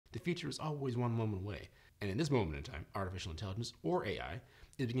The future is always one moment away, and in this moment in time, artificial intelligence, or AI,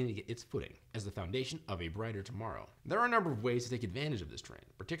 is beginning to get its footing as the foundation of a brighter tomorrow. There are a number of ways to take advantage of this trend,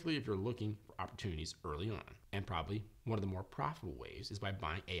 particularly if you're looking for opportunities early on. And probably one of the more profitable ways is by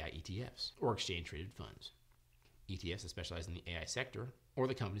buying AI ETFs, or exchange-traded funds. ETFs that specialize in the AI sector, or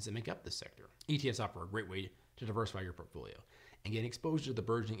the companies that make up this sector. ETFs offer a great way to diversify your portfolio and gain exposure to the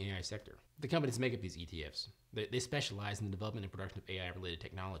burgeoning AI sector. The companies that make up these ETFs, they specialize in the development and production of AI-related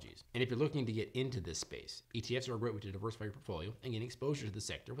technologies. And if you're looking to get into this space, ETFs are a great way to diversify your portfolio and gain exposure to the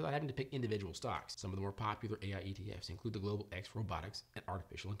sector without having to pick individual stocks. Some of the more popular AI ETFs include the Global X Robotics and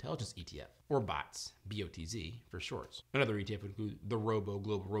Artificial Intelligence ETF, or BOTZ, BOTZ for shorts. Another ETF would include the Robo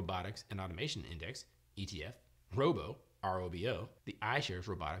Global Robotics and Automation Index, ETF, Robo, ROBO, the iShares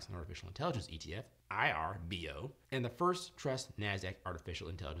Robotics and Artificial Intelligence ETF, IRBO, and the First Trust NASDAQ Artificial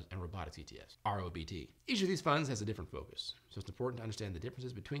Intelligence and Robotics ETFs, ROBT. Each of these funds has a different focus, so it's important to understand the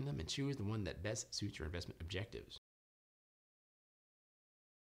differences between them and choose the one that best suits your investment objectives.